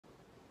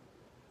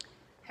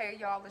Hey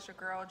y'all, it's your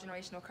girl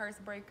Generational Curse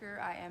Breaker.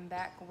 I am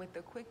back with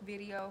a quick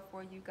video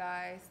for you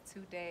guys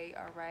today.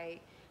 All right,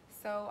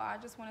 so I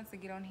just wanted to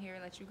get on here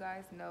and let you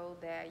guys know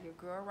that your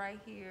girl right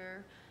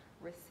here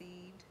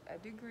received a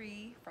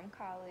degree from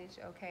college.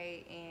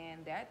 Okay,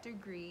 and that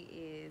degree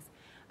is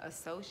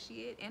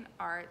Associate in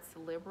Arts,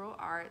 Liberal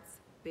Arts,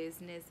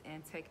 Business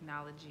and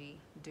Technology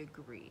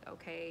degree.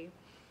 Okay,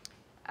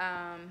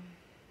 um,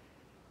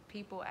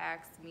 people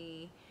ask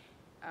me,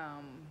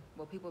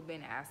 well, people have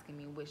been asking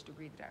me which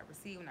degree did I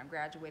receive when I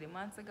graduated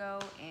months ago,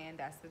 and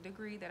that's the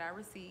degree that I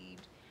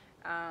received.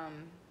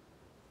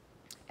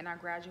 And I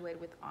graduated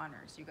with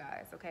honors, you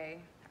guys, okay?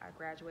 I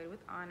graduated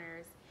with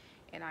honors,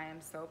 and I am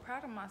so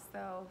proud of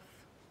myself.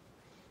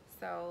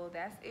 So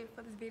that's it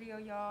for this video,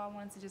 y'all. I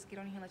wanted to just get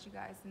on here and let you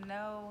guys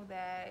know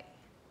that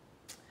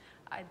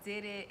I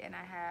did it, and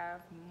I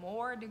have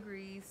more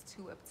degrees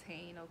to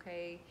obtain,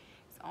 okay?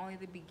 It's only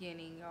the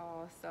beginning,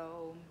 y'all.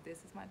 So this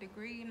is my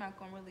degree. I'm not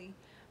gonna really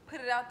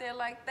put it out there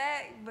like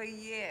that, but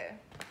yeah,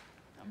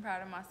 I'm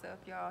proud of myself,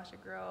 y'all. It's your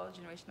girl,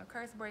 Generational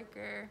Curse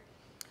Breaker.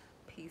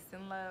 Peace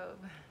and love.